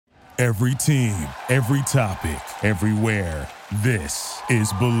Every team, every topic, everywhere. This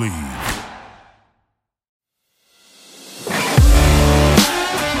is Believe.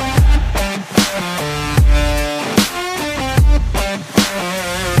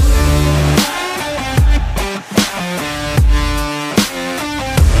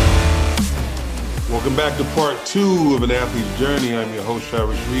 Welcome back to part 2 of An Athlete's Journey. I'm your host,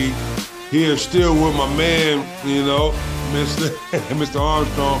 Travis Reed. Here still with my man, Mr.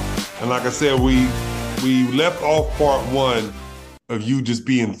 Armstrong. And like I said, we left off part 1 of you just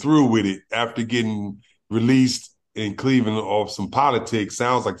being through with it after getting released in Cleveland off some politics.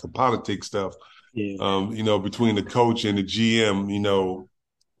 Sounds like some politics stuff. Yeah. Between the coach and the GM,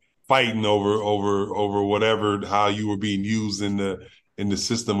 fighting over whatever, how you were being used in the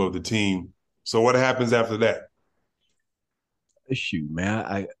system of the team. So what happens after that? Shoot,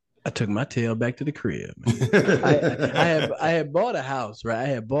 man, I took my tail back to the crib. I had bought a house, right? I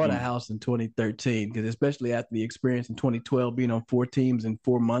had bought a house in 2013 because especially after the experience in 2012, being on 4 teams in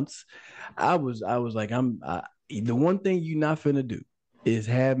 4 months, I was like, the one thing you're not finna do is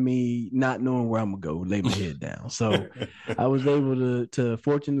have me not knowing where I'm gonna go, lay my head down. So I was able to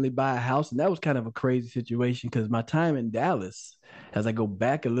fortunately buy a house, and that was kind of a crazy situation because my time in Dallas, as I go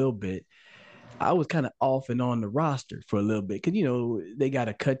back a little bit, I was kind of off and on the roster for a little bit because they got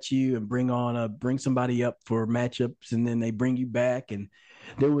to cut you and bring somebody up for matchups, and then they bring you back. And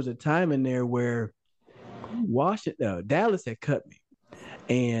there was a time in there where Dallas had cut me,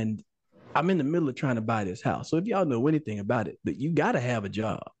 and I'm in the middle of trying to buy this house. So if y'all know anything about it, that you got to have a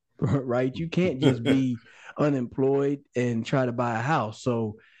job, right? You can't just be unemployed and try to buy a house.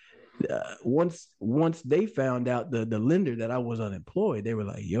 So once they found out the lender that I was unemployed, they were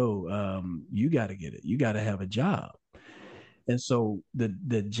like, "Yo, you got to get it. You got to have a job." And so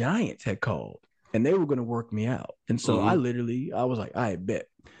the Giants had called, and they were going to work me out. And so I was like, "I bet."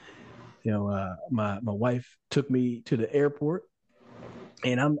 My wife took me to the airport,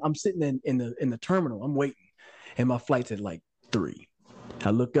 and I'm sitting in the terminal. I'm waiting, and my flight's at like 3.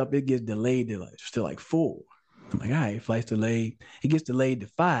 I look up, it gets delayed to still like 4. I'm like, all right, flight's delayed. It gets delayed to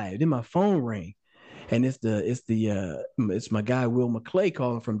 5. Then my phone rang, and it's my guy Will McClay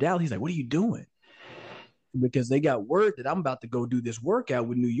calling from Dallas. He's like, "What are you doing?" Because they got word that I'm about to go do this workout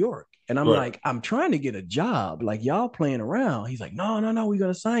with New York, and I'm like, "I'm trying to get a job. Like y'all playing around." He's like, "No, we're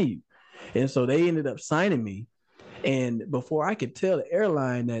gonna sign you," and so they ended up signing me. And before I could tell the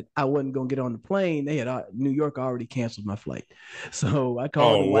airline that I wasn't going to get on the plane, they had New York already canceled my flight. So I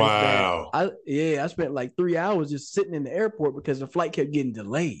called the wife back. I spent like 3 hours just sitting in the airport because the flight kept getting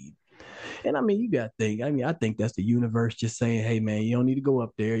delayed. And I mean, you got to think. I mean, I think that's the universe just saying, "Hey, man, you don't need to go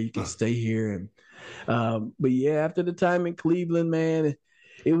up there. You can stay here." And but yeah, after the time in Cleveland, man,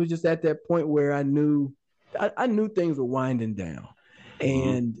 it was just at that point where I knew things were winding down,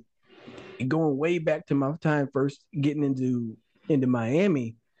 and going way back to my time first getting into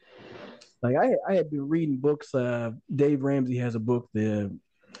Miami, like I had been reading books. Dave Ramsey has a book, The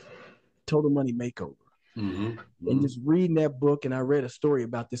Total Money Makeover. And just reading that book, and I read a story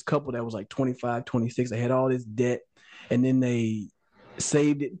about this couple that was like 25, 26. They had all this debt, and then they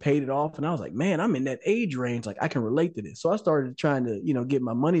saved it and paid it off. And I was like, man, I'm in that age range. Like I can relate to this. So I started trying to, get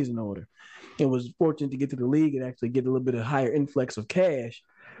my monies in order, and was fortunate to get to the league and actually get a little bit of higher influx of cash.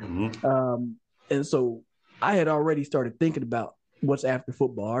 And so I had already started thinking about what's after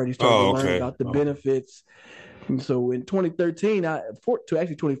football. I already started to learn about the benefits. And so in 2013, to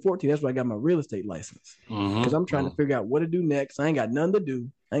actually 2014, that's when I got my real estate license, because I'm trying to figure out what to do next. I ain't got nothing to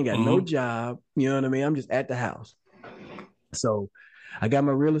do. I ain't got no job. You know what I mean? I'm just at the house. So I got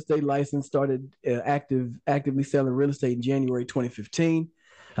my real estate license, started actively selling real estate in January 2015.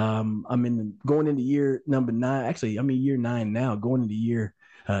 I'm going into year number 9. Actually, I'm in year 9 now, going into year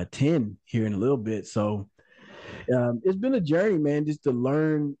 10 here in a little bit. So it's been a journey, man, just to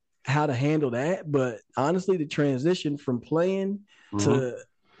learn how to handle that. But honestly, the transition from playing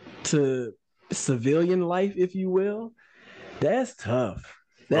to civilian life, if you will, that's tough.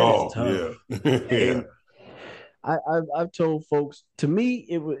 That is tough. Yeah. And I've told folks, to me,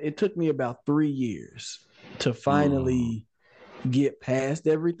 it took me about 3 years to finally get past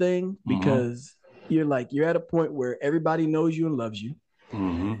everything, because you're at a point where everybody knows you and loves you.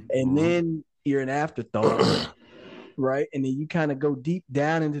 And then you're an afterthought, right? And then you kind of go deep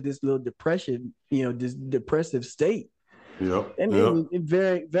down into this little depression, this depressive state. In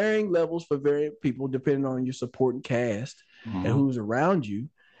varying levels for varying people, depending on your support and cast and who's around you.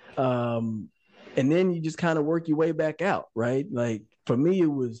 And then you just kind of work your way back out, right? Like for me,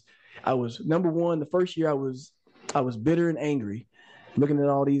 I was number one, the first year I was bitter and angry, looking at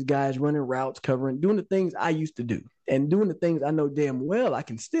all these guys running routes, doing the things I used to do. and doing the things I know damn well I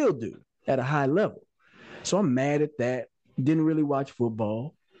can still do at a high level. So I'm mad at that. Didn't really watch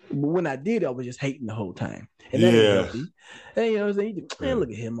football. But when I did, I was just hating the whole time. And that ain't healthy. And you know what I'm saying? Man, look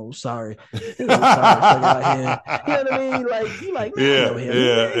at him, old sorry. This old sorry sucker out here. You know what I mean? Like, you like, man, I know him. He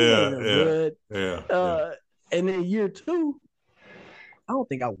ain't no good. And then year 2, I don't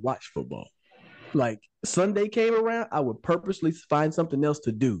think I watched football. Like Sunday came around, I would purposely find something else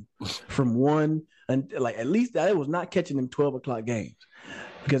to do from 1 and like at least I was not catching them 12 o'clock games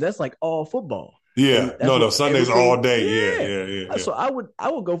because that's like all football. Yeah, no, Sundays all day. Yeah. So I would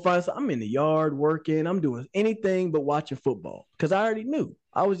go find something. I'm in the yard working. I'm doing anything but watching football because I already knew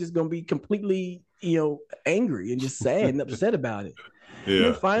I was just gonna be completely, angry and just sad and upset about it. And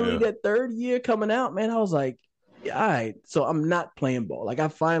then finally, that 3rd year coming out, man, I was like, all right, so I'm not playing ball. Like I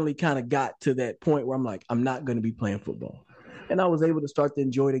finally kind of got to that point where I'm like, I'm not going to be playing football, and I was able to start to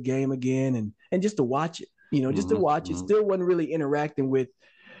enjoy the game again and just to watch it. Just to watch it. Still wasn't really interacting with,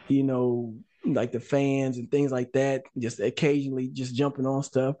 like the fans and things like that. Just occasionally just jumping on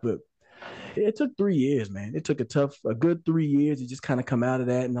stuff, but it took 3 years, man. It took a good 3 years to just kind of come out of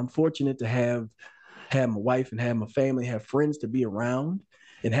that, and I'm fortunate to have my wife and have my family, have friends to be around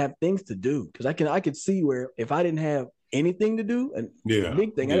and have things to do. Because I could see where if I didn't have anything to do, and the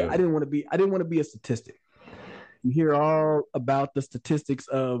big thing, I didn't want to be a statistic. You hear all about the statistics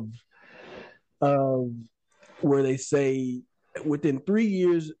of where they say within 3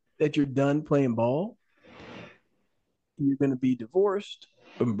 years that you're done playing ball, you're going to be divorced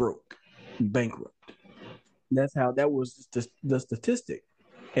and broke, and bankrupt. And that was the statistic.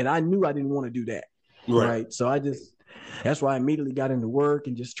 And I knew I didn't want to do that. Right. So that's why I immediately got into work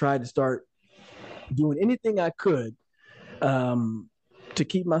and just tried to start doing anything I could to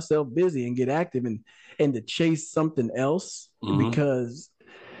keep myself busy and get active and to chase something else because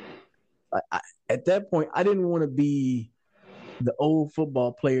at that point, I didn't want to be the old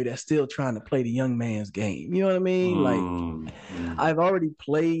football player that's still trying to play the young man's game. You know what I mean? Like I've already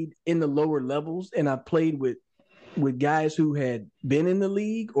played in the lower levels and I've played with guys who had been in the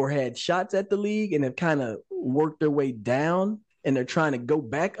league or had shots at the league and have kind of worked their way down and they're trying to go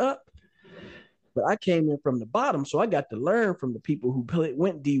back up. But I came in from the bottom, so I got to learn from the people who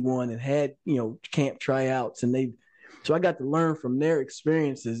went D1 and had, camp tryouts, so I got to learn from their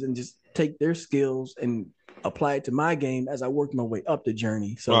experiences and just take their skills and apply it to my game as I worked my way up the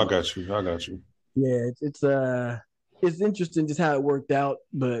journey. So I got you. Yeah, it's interesting just how it worked out,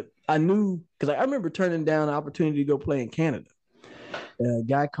 but I knew because I remember turning down an opportunity to go play in Canada. A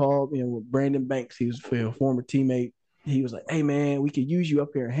guy called, Brandon Banks. He was a former teammate. He was like, "Hey man, we could use you up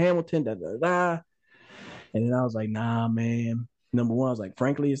here in Hamilton." And then I was like, "Nah, man." Number one, I was like,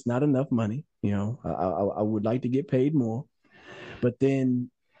 "Frankly, it's not enough money. I would like to get paid more." But then,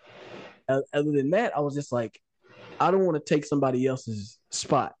 other than that, I was just like, I don't want to take somebody else's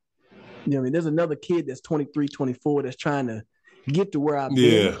spot. There's another kid that's 23, 24 that's trying to get to where I've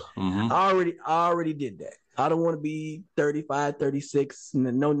been. I already did that. I don't want to be 35, 36,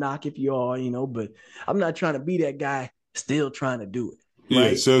 and no knock if you are, but I'm not trying to be that guy still trying to do it.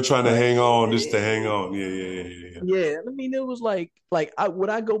 Right? Yeah, still trying to hang on, just to hang on. Yeah. Yeah, I mean, it was like would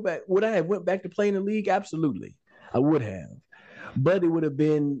I go back? Would I have went back to play in the league? Absolutely, I would have. But it would have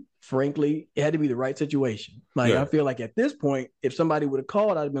been, frankly, it had to be the right situation. Like, I feel like at this point, if somebody would have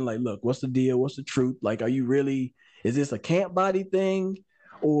called, I'd have been like, look, what's the deal? What's the truth? Like, is this a camp body thing?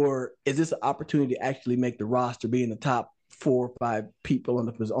 Or is this an opportunity to actually make the roster, be in the top 4 or 5 people on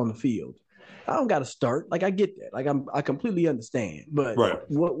the field? I don't got to start. Like, I get that. Like, I completely understand. But how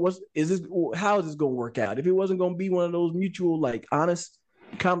is this going to work out? If it wasn't going to be one of those mutual, like, honest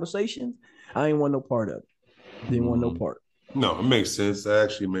conversations, I ain't want no part of it. Didn't want no part. No, it makes sense. That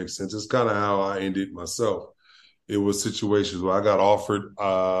actually makes sense. It's kind of how I ended myself. It was situations where I got offered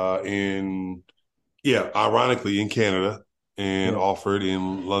ironically in Canada and offered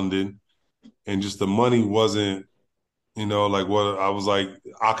in London. And just the money wasn't, like what I was like,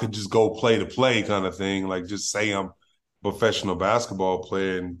 I could just go play to play kind of thing. Like just say I'm a professional basketball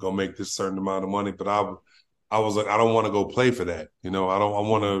player and go make this certain amount of money. But I was like, I don't want to go play for that.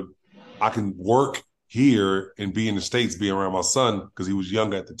 I can work here and be in the States, be around my son because he was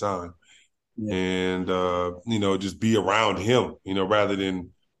young at the time. Yeah. And, just be around him, rather than,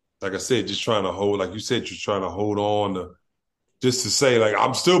 like I said, just trying to hold, like you said, just trying to hold on just to say, like,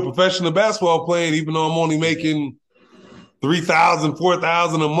 I'm still a professional basketball player, even though I'm only making $3,000,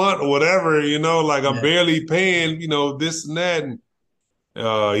 $4,000 a month or whatever, like I'm barely paying, this and that. And,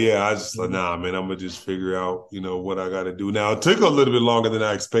 I just like, nah, man, I'm going to just figure out, what I got to do. Now, it took a little bit longer than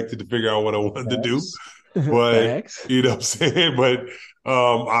I expected to figure out what I wanted to do. But, you know what I'm saying? But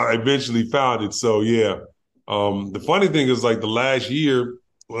I eventually found it. So, yeah, The funny thing is, like, last year,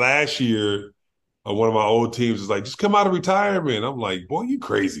 one of my old teams was like, just come out of retirement. I'm like, boy, you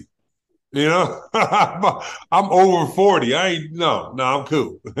crazy. You know, I'm over 40. I'm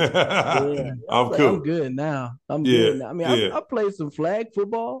cool. Yeah, I was I'm like, I'm cool. good now. I'm Yeah, good now. I mean, yeah, I played some flag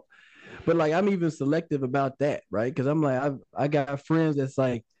football, but like I'm even selective about that, right? Because I'm like, I got friends that's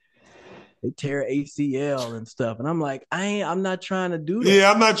like they tear ACL and stuff, and I'm like, I'm not trying to do that.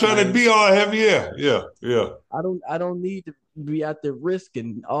 yeah. I'm not trying to Like, be all heavy. Yeah, yeah, yeah. I don't need to be out there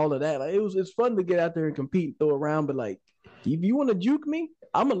risking all of that. Like it's fun to get out there and compete and throw around, but like if you want to juke me,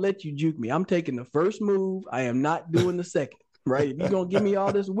 I'm gonna let you juke me. I'm taking the first move. I am not doing the second. Right? If you're gonna give me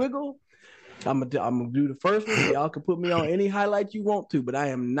all this wiggle, I'm gonna do the first one. Y'all can put me on any highlight you want to, but I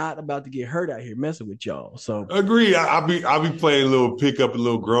am not about to get hurt out here messing with y'all. So Agree. I'll be playing a little pickup, a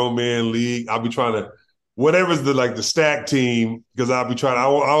little grown man league. I'll be trying to whatever's the stack team because I'll be trying. I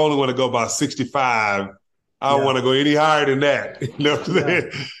only want to go about 65. I don't yeah, want to go any higher than that. You know what I'm yeah,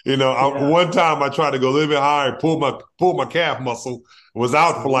 saying? You know, yeah. one time I tried to go a little bit higher, pull my calf muscle, was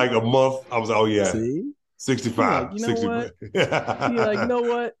out for See, like a month. I was like, oh yeah, see. You're like, 65, you know 65. what? You're like, you know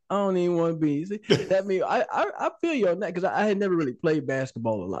what? I don't even want to be. See, that mean I feel you on that because I had never really played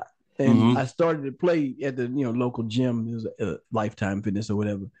basketball a lot, and I Hmm. started to play at the local gym. It was Lifetime Fitness or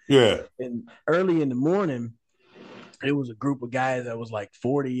whatever. Yeah, And early in the morning, it was a group of guys that was like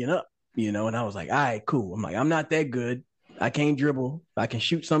 40 and up, and I was like, all right, cool. I'm like, I'm not that good. I can't dribble. I can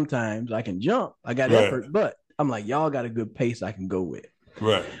shoot sometimes. I can jump. I got right, effort, but I'm like, y'all got a good pace I can go with.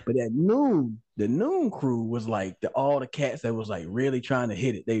 right. But at noon, the noon crew was like all the cats that was like really trying to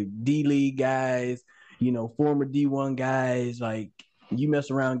hit it. They D League guys, former D1 guys, like you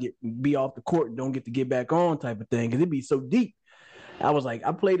mess around, be off the court and don't get to get back on type of thing. Cause it'd be so deep. I was like,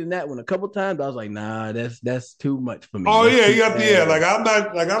 I played in that one a couple times. I was like, nah, that's too much for me. Oh That's yeah, you too got yeah. Like fast. I'm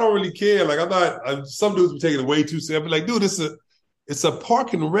not like I don't really care. Like I'm not. Some dudes be taking it way too serious. I be like, dude, it's a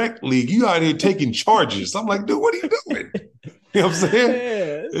park and rec league. You out here taking charges. I'm like, dude, what are you doing? You know what I'm saying?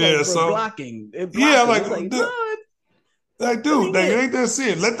 Yeah, it's Yeah. like for So blocking, yeah, blocking. It's like, no, let dude, me like it hit. ain't that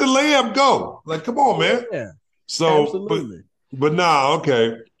serious. Let the lamb go. Like, come on, man. Yeah, So, absolutely. but nah,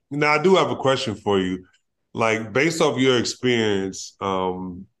 okay. Now I do have a question for you. Like, based off your experience,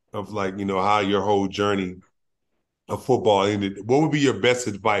 of like how your whole journey of football ended, what would be your best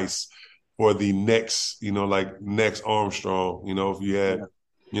advice for the next, like next Armstrong? If you had,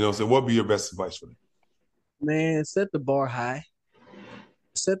 Yeah, so what would be your best advice for them? man, set the bar high.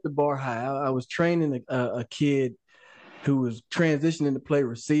 Set the bar high. I was training a kid who was transitioning to play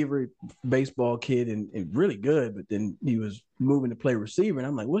receiver, baseball kid, and really good. But then he was moving to play receiver, and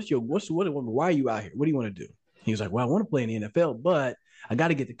I'm like, why are you out here? What do you want to do? He was like, well, I want to play in the NFL, but I got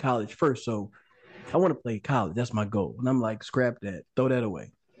to get to college first. So I want to play college. That's my goal. And I'm like, scrap that, throw that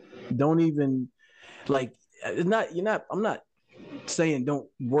away. Don't even like. It's not. You're not. I'm not saying don't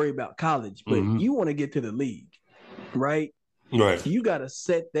worry about college, but Mm-hmm. you want to get to the league, right? Right. You got to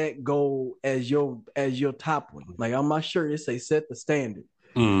set that goal as your top one. Like on my shirt, it say set the standard.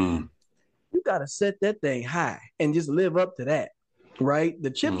 Mm-hmm. You got to set that thing high and just live up to that, right? The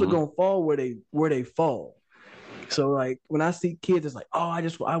chips are Mm-hmm. gonna fall where they fall. So like when I see kids, it's like, oh,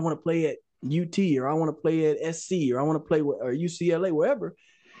 I want to play at UT or I want to play at SC or I want to play or UCLA, wherever.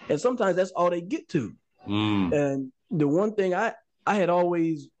 And sometimes that's all they get to. Mm-hmm. And the one thing I had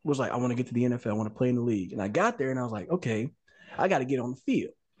always was like, I want to get to the NFL, I want to play in the league. And I got there and I was like, okay, I got to get on the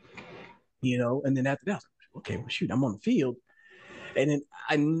field, And then after that, I was like, okay, well, shoot, I'm on the field. And then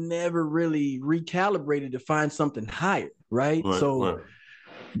I never really recalibrated to find something higher, right? Right. So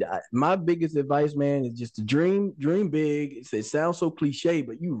Right. my biggest advice, man, is just to dream big. It sounds so cliche,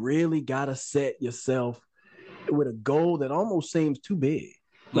 but you really gotta set yourself with a goal that almost seems too big.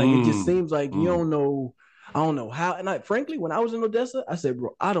 Like it just seems like you Mm-hmm. don't know. I don't know how. And frankly, when I was in Odessa, I said,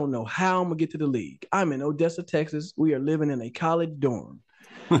 bro, I don't know how I'm gonna get to the league. I'm in Odessa, Texas. We are living in a college dorm.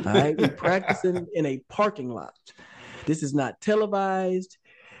 All right, we practicing in a parking lot. This is not televised,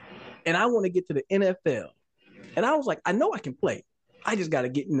 and I want to get to the NFL. And I was like, I know I can play. I just got to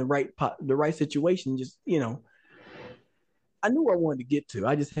get in the right situation. Just I knew where I wanted to get to.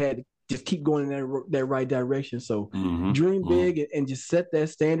 I just had to just keep going in that right direction. So Mm-hmm. dream Mm-hmm. big and just set that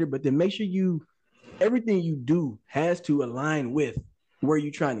standard. But then make sure everything you do has to align with where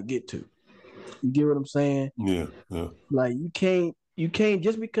you're trying to get to. You get what I'm saying? Yeah. Yeah. Like you can't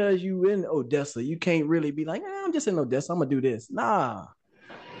just because you in Odessa, you can't really be like, I'm just in Odessa. I'm gonna do this. Nah,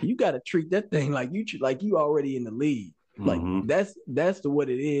 you got to treat that thing like you already in the league. Like Mm-hmm. that's what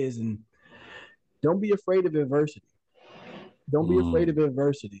it is, and don't be afraid of adversity. Don't be afraid Mm-hmm. of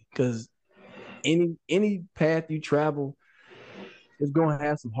adversity because any path you travel is going to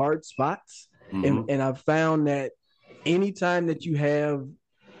have some hard spots, And I've found that anytime that you have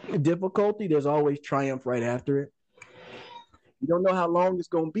difficulty, there's always triumph right after it. You don't know how long it's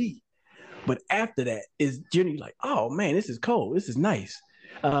going to be, but after that is generally like, oh man, this is cold. This is nice.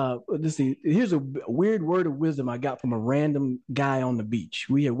 Let's see. Here's a weird word of wisdom I got from a random guy on the beach.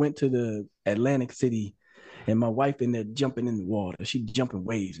 We had went to the Atlantic City, and my wife in there jumping in the water. She jumping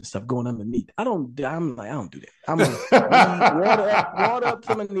waves and stuff, going underneath. I'm like, I don't do that. I'm gonna water up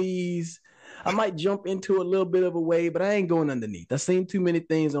to my knees. I might jump into a little bit of a wave, but I ain't going underneath. I've seen too many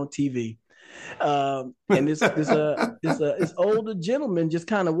things on TV. And this older gentleman just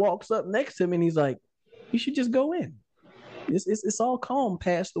kind of walks up next to him, and he's like, "You should just go in. It's all calm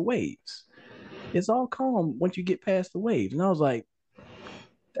past the waves. It's all calm once you get past the waves." And I was like,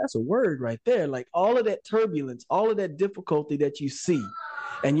 "That's a word right there. Like all of that turbulence, all of that difficulty that you see,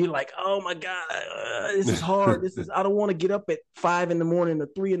 and you're like, oh my God, this is hard. I don't want to get up at 5 a.m. or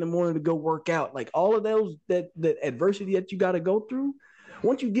 3 a.m. to go work out. Like all of those that adversity that you got to go through.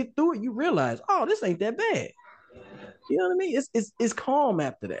 Once you get through it, you realize, oh, this ain't that bad. You know what I mean? It's calm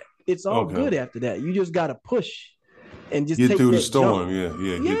after that. It's all good after that. You just got to push and just get through the jump. storm.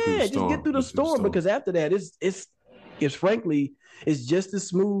 Just get through the storm because after that, it's frankly, it's just as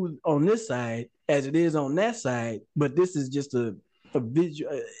smooth on this side as it is on that side. But this is just a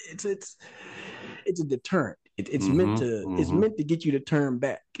visual. It's a deterrent. It's meant to get you to turn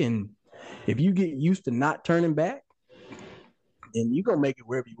back. And if you get used to not turning back, and you're gonna make it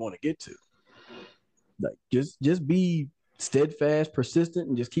wherever you want to get to. Like just be steadfast, persistent,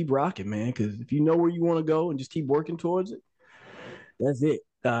 and just keep rocking, man. Because if you know where you want to go and just keep working towards it, that's it.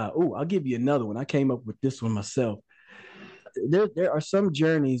 I'll give you another one. I came up with this one myself. There are some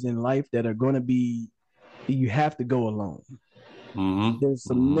journeys in life that are going to be you have to go alone. There's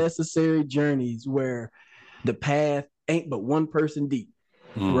some necessary journeys where the path ain't but one person deep,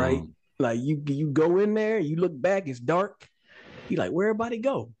 right? Like you go in there, you look back, it's dark. You're like, where everybody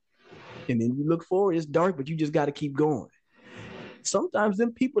go? And then you look forward, it's dark, but you just got to keep going. Sometimes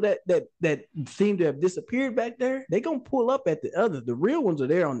them people that seem to have disappeared back there, they gonna pull up at the real ones are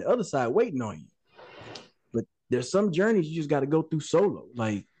there on the other side waiting on you. But there's some journeys you just got to go through solo.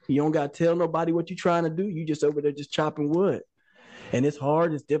 Like you don't got to tell nobody what you're trying to do. You just over there just chopping wood. And it's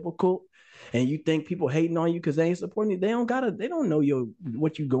hard, it's difficult. And you think people hating on you because they ain't supporting you. They don't know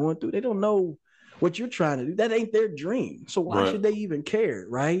what you're going through. They don't know what you're trying to do. That ain't their dream. So why should they even care,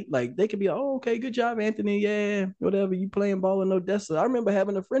 right? Like they could be like, oh, okay, good job, Anthony. Yeah, whatever. You playing ball in Odessa. I remember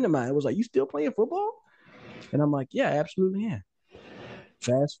having a friend of mine. It was like, you still playing football? And I'm like, yeah, absolutely am.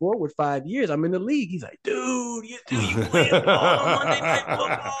 Fast forward 5 years, I'm in the league. He's like, dude, you playing ball on Monday Night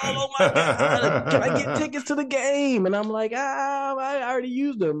Football. Oh my God, can I get tickets to the game? And I'm like, I already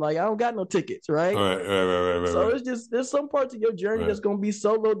used them. Like, I don't got no tickets, right? Right. So it's just, there's some parts of your journey that's going to be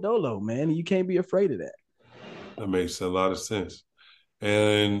solo dolo, man. And you can't be afraid of that. That makes a lot of sense.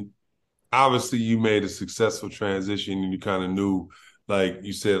 And obviously you made a successful transition and you kind of knew, like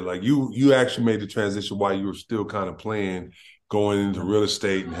you said, like you actually made the transition while you were still kind of playing, going into real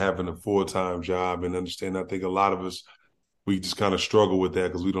estate and having a full-time job and understand. I think a lot of us, we just kind of struggle with that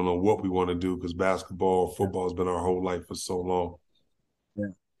because we don't know what we want to do because basketball or football has been our whole life for so long. Yeah.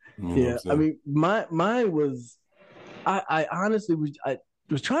 You know I mean, mine was, I honestly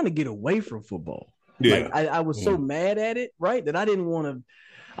was trying to get away from football. Yeah. Like I was so mad at it, right, that I didn't want to.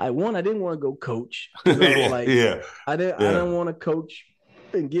 I didn't want to go coach. I didn't want to coach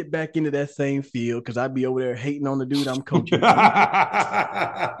and get back into that same field because I'd be over there hating on the dude I'm coaching.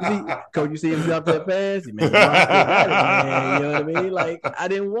 Coach, you see him drop that pass? Man, you know what I mean? Like, I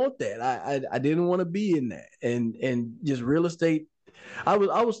didn't want that. I didn't want to be in that. And just real estate, I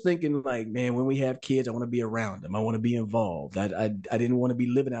was thinking like, man, when we have kids, I want to be around them. I want to be involved. I didn't want to be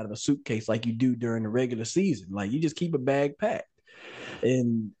living out of a suitcase like you do during the regular season. Like, you just keep a bag packed.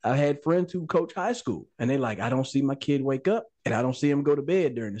 And I had friends who coach high school, and they're like, I don't see my kid wake up, and I don't see him go to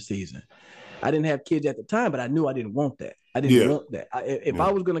bed during the season. I didn't have kids at the time, but I knew I didn't want that. I didn't want that. If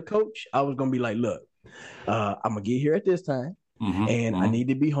I was going to coach, I was going to be like, look, I'm going to get here at this time, and I need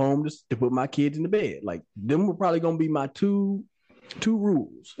to be home to put my kids in the bed. Like, them were probably going to be my two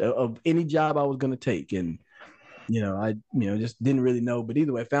rules of any job I was going to take. And, I just didn't really know. But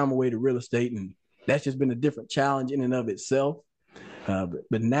either way, I found my way to real estate, and that's just been a different challenge in and of itself.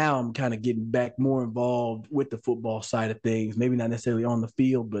 But now I'm kind of getting back more involved with the football side of things, maybe not necessarily on the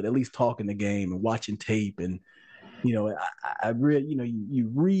field, but at least talking the game and watching tape. And, I really,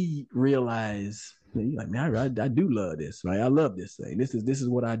 you realize that you're like, man, I do love this, right? I love this thing. This is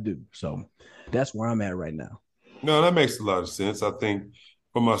what I do. So that's where I'm at right now. No, that makes a lot of sense. I think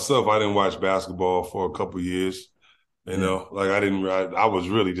for myself, I didn't watch basketball for a couple of years, like I was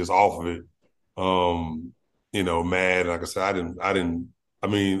really just off of it. mad. Like I said, I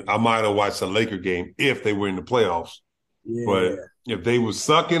mean, I might have watched a Laker game if they were in the playoffs, but Yeah. if they was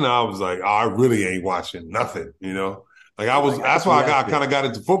sucking, I was like, oh, I really ain't watching nothing, Like Like I that's could why be out I kind there. of got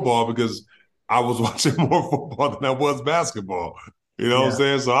into football because I was watching more football than I was basketball. You know what I'm Yeah.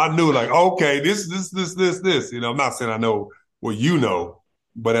 saying? So I knew like, okay, this. I'm not saying I know what you know,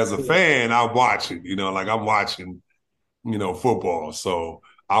 but as a Yeah. fan, I watch it, like I'm watching, football. So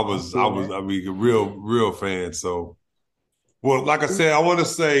I feel that. I mean, a real fan. So, well, like I said, I want to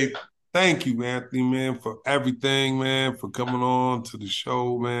say thank you, Anthony, man, for everything, man, for coming on to the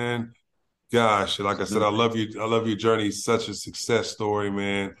show, man. Gosh, like I said, I Absolutely. love you. I love your journey. It's such a success story,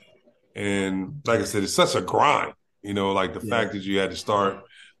 man. And like I Yeah. said, it's such a grind, like the Yeah. fact that you had to start,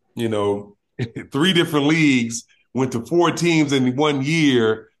 you know, three different leagues, went to four teams in 1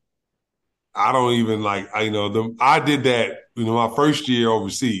 year. I don't even like, I did that, my first year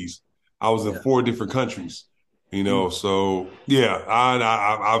overseas. I was in Yeah. four different countries, Mm. so yeah,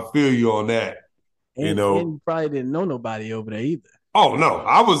 I feel you on that, you And know. you probably didn't know nobody over there either. Oh no,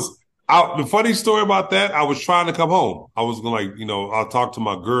 I was out. The funny story about that, I was trying to come home. I was gonna I talked to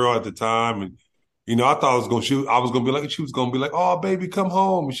my girl at the time, and I thought I was gonna shoot. I was gonna be like, she was gonna be like, "Oh, baby, come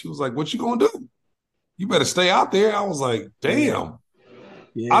home," and she was like, "What you gonna do? You better stay out there." I was like, Yeah. "Damn."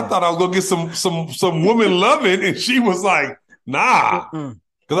 I Yeah. thought I was gonna get some woman loving, and she was like, "Nah," Mm-mm.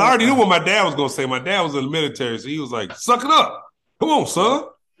 because I already knew what my dad was gonna say. My dad was in the military, so he was like, "Suck it up, come on, Yep. son."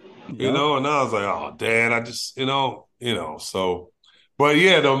 Yep. And I was like, "Oh, Dad, I just, so." But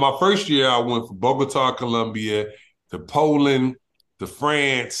yeah, though, my first year I went from Bogota, Colombia, to Poland, to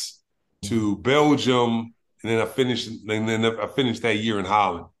France, to Belgium, and then I finished that year in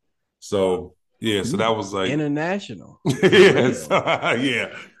Holland. Wow. So yeah, so You that was like, international for yes, real.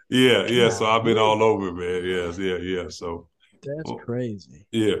 yeah. So I've been all Golly. over, man. Yes, yeah. So, That's well, crazy.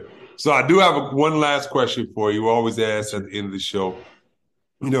 yeah. So I do have one last question for you. We always ask Yes, at sir. the end of the show.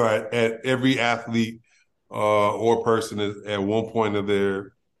 At every athlete or person at one point of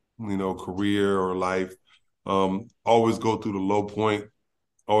their, career or life, always go through the low point.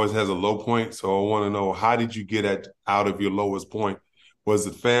 Always has a low point. So I want to know, how did you get out of your lowest point? Was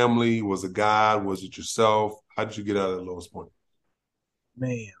it family? Was it God? Was it yourself? How did you get out of the lowest point?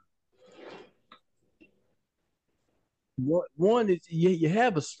 Man. One is you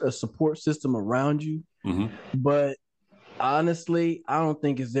have a support system around you, Mm-hmm. but honestly, I don't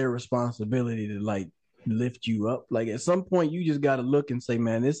think it's their responsibility to like lift you up. Like at some point, you just got to look and say,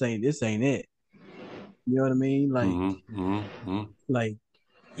 "Man, this ain't it." You know what I mean? Mm-hmm. Mm-hmm. Like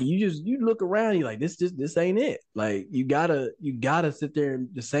you look around, you like this ain't it. Like you gotta sit there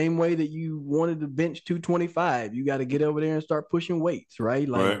the same way that you wanted to bench 225. You got to get over there and start pushing weights, right?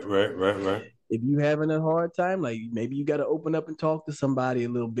 Like Right. if you having a hard time, like maybe you got to open up and talk to somebody a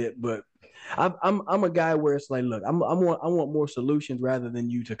little bit. But I'm a guy where it's like, look, I want more solutions rather than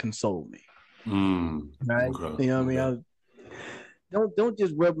you to console me, right? Okay. You know what I mean? Okay. Don't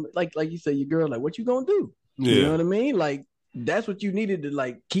just rub like you say your girl like what you gonna do? You know Yeah. what I mean? Like that's what you needed to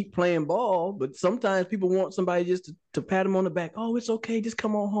like keep playing ball. But sometimes people want somebody just to pat them on the back. Oh, it's okay, just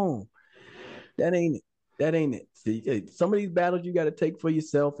come on home. That ain't it. That ain't it. See, some of these battles you got to take for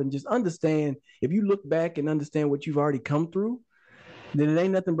yourself and just understand. If you look back and understand what you've already come through, then it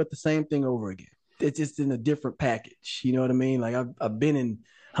ain't nothing but the same thing over again. It's just in a different package. You know what I mean? Like I've been in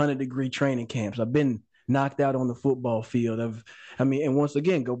 100-degree training camps. I've been knocked out on the football field. And once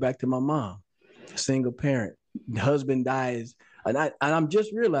again, go back to my mom, single parent, husband dies, and I'm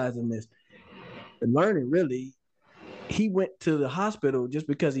just realizing this and learning really. He went to the hospital just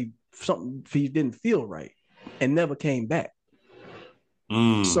because he didn't feel right and never came back.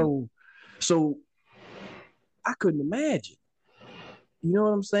 Mm. So so I couldn't imagine. You know what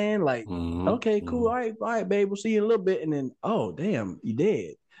I'm saying? Like, okay, cool. Mm-hmm. All right, babe. We'll see you in a little bit. And then, oh, damn, you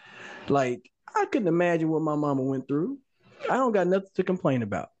dead. Like, I couldn't imagine what my mama went through. I don't got nothing to complain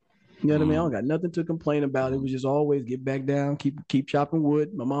about. You know what I mean? I don't Mm-hmm. got nothing to complain about. It was just always get back down, keep chopping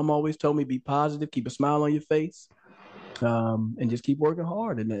wood. My mom always told me be positive, keep a smile on your face, and just keep working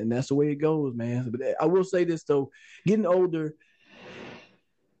hard. And that's the way it goes, man. But I will say this though, getting older,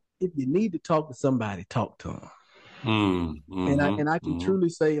 if you need to talk to somebody, talk to them. And I can Mm-hmm. truly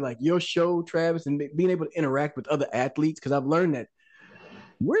say like your show, Travis, and being able to interact with other athletes because I've learned that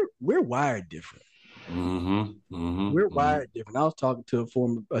we're wired different. Mm-hmm. We're Mm-hmm. wired different. I was talking to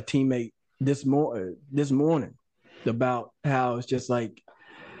a teammate this morning about how it's just like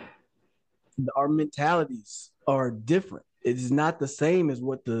our mentalities are different. It is not the same as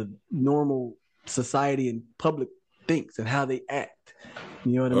what the normal society and public thinks and how they act.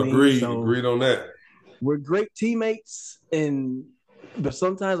 You know what I mean? So Agreed on that. we're great teammates and But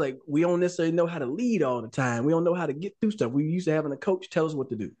sometimes, like, we don't necessarily know how to lead all the time. We don't know how to get through stuff. We used to having a coach tell us what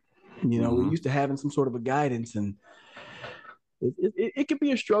to do. We're used to having some sort of a guidance, and it can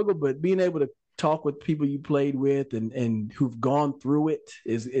be a struggle, but being able to talk with people you played with and who've gone through it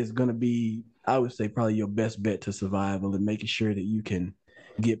is going to be, I would say, probably your best bet to survival and making sure that you can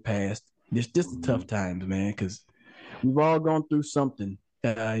get past just the tough times, man, because we've all gone through something.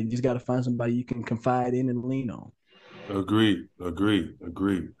 You just got to find somebody you can confide in and lean on. Agreed.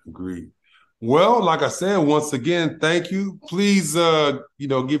 Well, like I said, once again, thank you. Please, give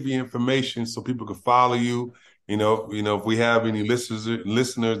your information so people can follow you. If we have any listeners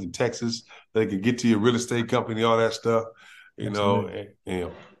in Texas, they can get to your real estate company, all that stuff.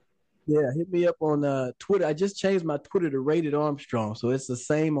 Yeah, hit me up on Twitter. I just changed my Twitter to Rated Armstrong, so it's the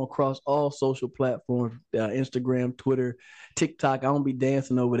same across all social platforms: Instagram, Twitter, TikTok. I don't be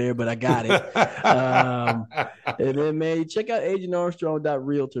dancing over there, but I got it. And then, man, check out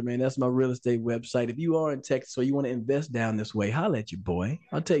agentarmstrong.realtor, man. That's my real estate website. If you are in Texas or you want to invest down this way, holla at your boy.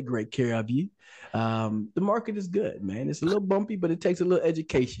 I'll take great care of you. The market is good, man. It's a little bumpy, but it takes a little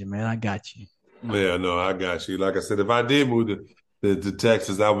education, man. I got you. Yeah, no, I got you. Like I said, if I did move to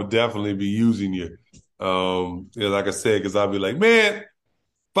Texas, I would definitely be using you. Like I said, because I'd be like, man,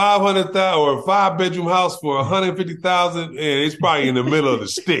 500,000 or a 5-bedroom house for 150,000, and it's probably in the middle of the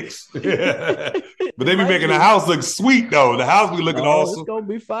sticks. But they be making the house look sweet though. The house be looking awesome. It's gonna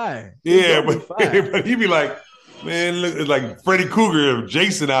be fire. But you be like, man, look, it's like Freddy Krueger and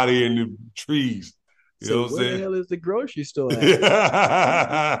Jason out here in the trees. You know what I'm saying? Where the hell is the grocery store at? You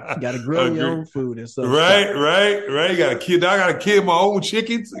got to grow your own food and stuff. Right. You got a kid. I got to kill my own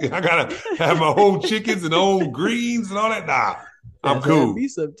chickens. I got to have my own chickens and own greens and all that. Nah, I'm cool. Me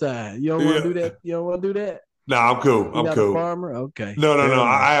sometime. You don't want to do that? You don't want to do that? Nah, I'm cool. You're not a farmer? Okay. No.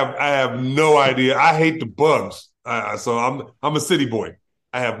 I have no idea. I hate the bugs. So I'm a city boy.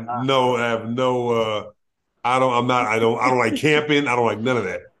 I don't like camping. I don't like none of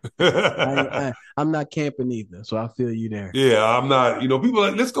that. I'm not camping either, so I feel you there. Yeah, I'm not. People are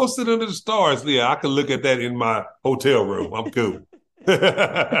like, let's go sit under the stars. Yeah, I can look at that in my hotel room. I'm cool.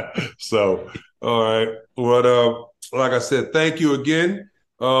 So, all right. Well, like I said, thank you again.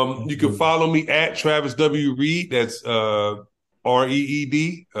 You can follow me at Travis W. Reed. That's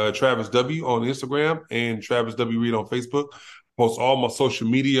REED, Travis W. on Instagram, and Travis W. Reed on Facebook. Post all my social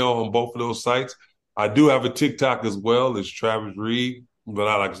media on both of those sites. I do have a TikTok as well. It's Travis Reed. But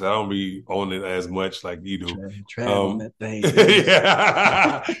like I said, I don't be on it as much like you do. That thing.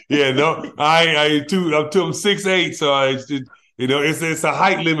 Yeah. No, I'm 6'8", so it's a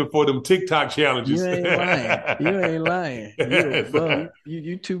height limit for them TikTok challenges. You ain't lying.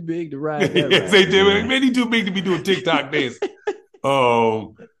 You too big to ride that. Yes, they do. Man, you too big to be doing TikTok dance. I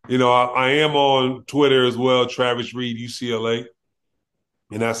am on Twitter as well, Travis Reed UCLA,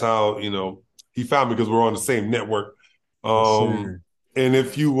 and that's how he found me, because we're on the same network. And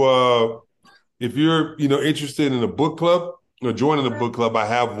if you're interested in a book club or joining a book club, I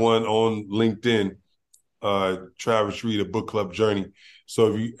have one on LinkedIn, Travis Reed, a book club journey.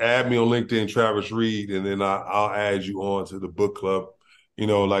 So if you add me on LinkedIn, Travis Reed, and then I'll add you on to the book club. We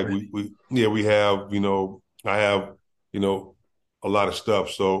have, I have, a lot of stuff.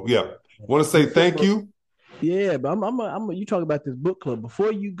 So yeah, want to say thank you. Yeah, but I'm you talk about this book club.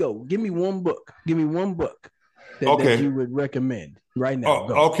 Before you go, give me one book. That you would recommend right now.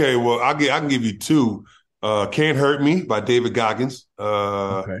 Okay. Well, I can give you two. Can't Hurt Me by David Goggins.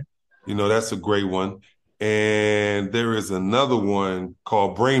 That's a great one. And there is another one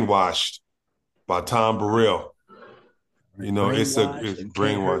called Brainwashed by Tom Burrell. It's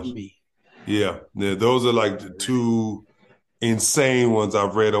Brainwashed. Yeah. Those are like the two insane ones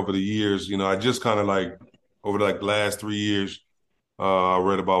I've read over the years. I just kind of like over the last 3 years, I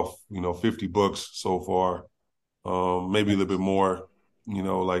read about 50 books so far. Maybe a little bit more,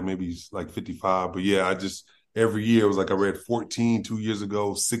 maybe 55. But yeah, I just every year it was like I read 14 2 years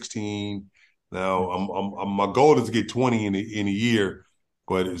ago, 16. Now I'm my goal is to get 20 in a year,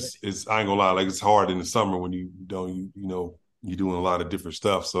 but it's I ain't gonna lie, it's hard in the summer when you're doing a lot of different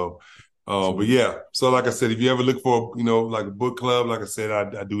stuff. So, but yeah, so like I said, if you ever look for a book club, like I said,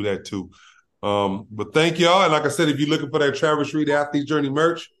 I do that too. But thank y'all, and like I said, if you're looking for that Travis Reed Athlete Journey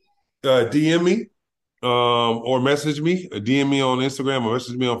merch, DM me. Or message me, DM me on Instagram, or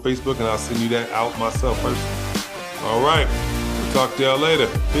message me on Facebook, and I'll send you that out myself personally. All right. We'll talk to y'all later.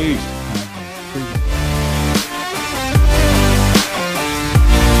 Peace.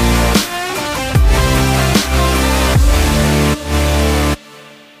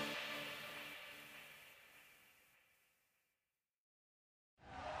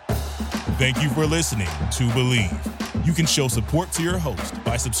 Thank you for listening to Believe. You can show support to your host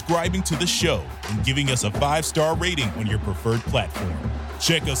by subscribing to the show and giving us a 5-star rating on your preferred platform.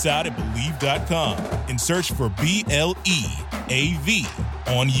 Check us out at Believe.com and search for BLEAV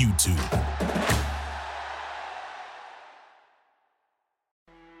on YouTube.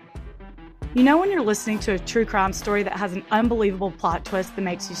 You know when you're listening to a true crime story that has an unbelievable plot twist that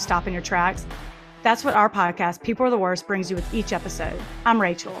makes you stop in your tracks? That's what our podcast, People Are the Worst, brings you with each episode. I'm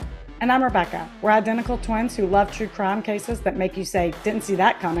Rachel. And I'm Rebecca. We're identical twins who love true crime cases that make you say, didn't see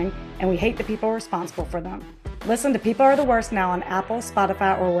that coming, and we hate the people responsible for them. Listen to People Are the Worst now on Apple,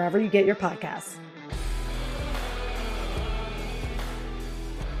 Spotify, or wherever you get your podcasts.